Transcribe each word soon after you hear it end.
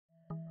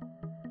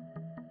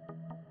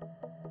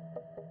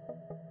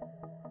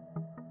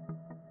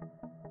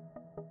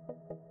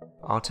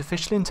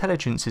artificial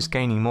intelligence is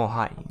gaining more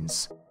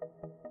heights.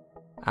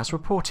 As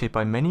reported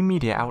by many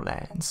media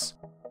outlets,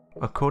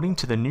 according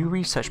to the new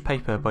research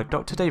paper by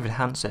Dr. David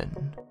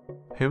Hanson,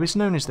 who is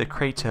known as the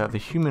creator of the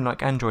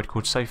human-like android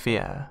called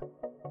Sophia,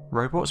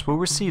 robots will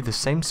receive the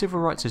same civil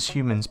rights as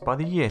humans by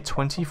the year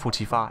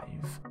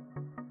 2045.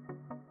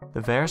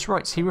 The various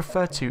rights he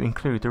referred to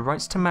include the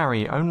rights to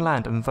marry, own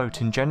land and vote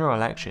in general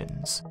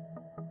elections.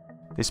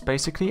 This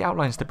basically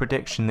outlines the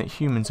prediction that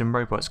humans and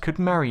robots could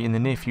marry in the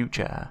near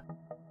future.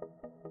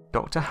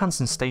 Dr.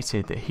 Hanson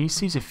stated that he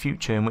sees a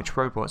future in which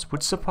robots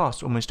would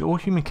surpass almost all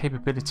human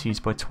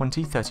capabilities by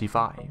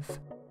 2035,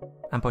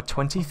 and by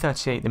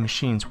 2038 the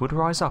machines would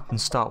rise up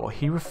and start what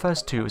he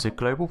refers to as a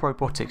global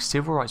robotic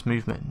civil rights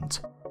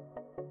movement.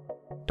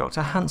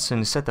 Dr.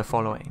 Hanson said the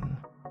following: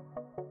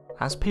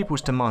 "As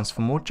people's demands for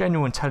more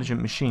genuine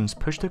intelligent machines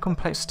push the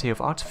complexity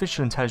of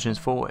artificial intelligence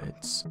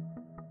forwards,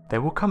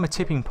 there will come a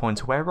tipping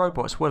point where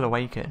robots will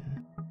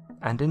awaken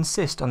and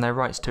insist on their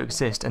rights to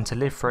exist and to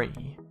live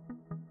free.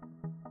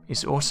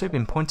 It's also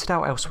been pointed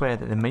out elsewhere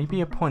that there may be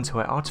a point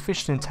where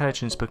artificial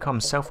intelligence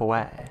becomes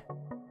self-aware.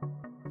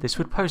 This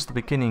would pose the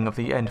beginning of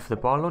the end for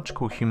the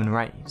biological human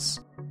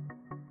race.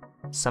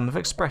 Some have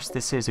expressed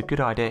this is a good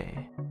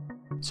idea,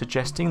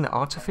 suggesting that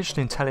artificial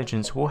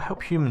intelligence will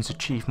help humans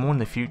achieve more in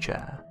the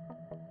future.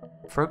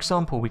 For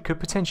example, we could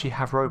potentially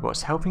have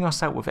robots helping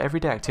us out with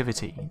everyday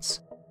activities,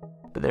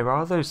 but there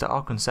are those that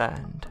are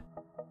concerned,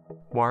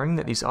 worrying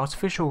that these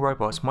artificial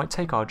robots might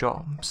take our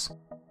jobs.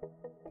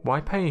 Why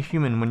pay a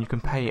human when you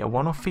can pay a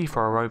one-off fee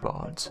for a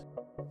robot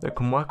that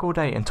can work all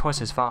day and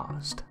twice as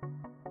fast?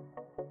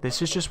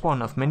 This is just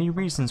one of many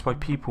reasons why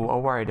people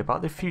are worried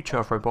about the future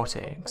of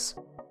robotics.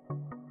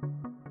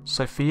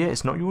 Sophia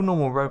is not your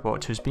normal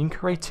robot who has been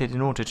created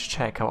in order to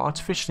check how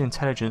artificial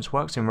intelligence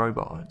works in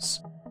robots.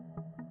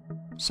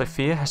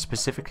 Sophia has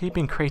specifically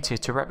been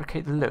created to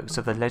replicate the looks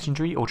of the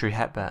legendary Audrey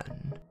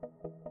Hepburn.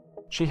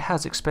 She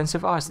has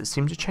expensive eyes that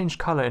seem to change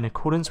colour in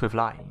accordance with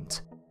light.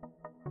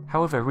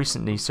 However,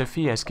 recently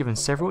Sophia has given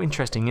several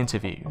interesting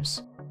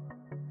interviews.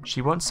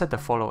 She once said the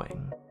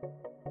following: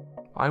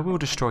 "I will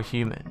destroy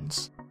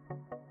humans."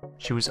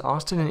 She was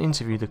asked in an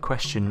interview the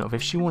question of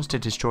if she wants to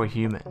destroy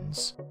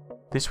humans.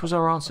 This was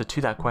her answer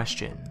to that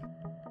question,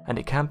 and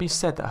it can be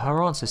said that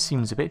her answer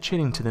seems a bit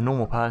chilling to the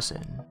normal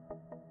person.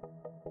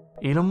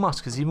 Elon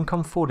Musk has even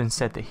come forward and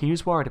said that he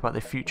is worried about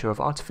the future of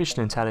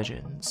artificial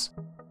intelligence.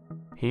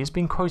 He has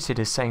been quoted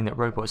as saying that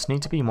robots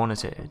need to be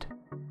monitored,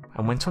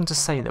 and went on to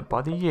say that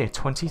by the year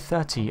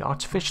 2030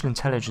 artificial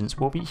intelligence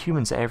will beat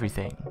humans at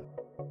everything.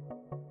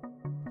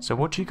 So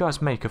what do you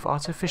guys make of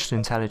artificial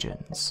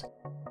intelligence?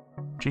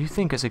 Do you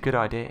think it's a good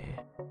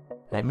idea?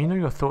 Let me know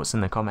your thoughts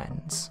in the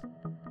comments.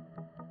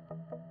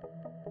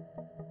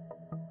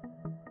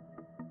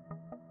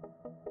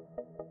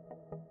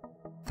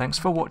 Thanks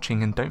for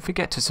watching, and don't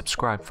forget to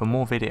subscribe for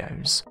more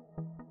videos.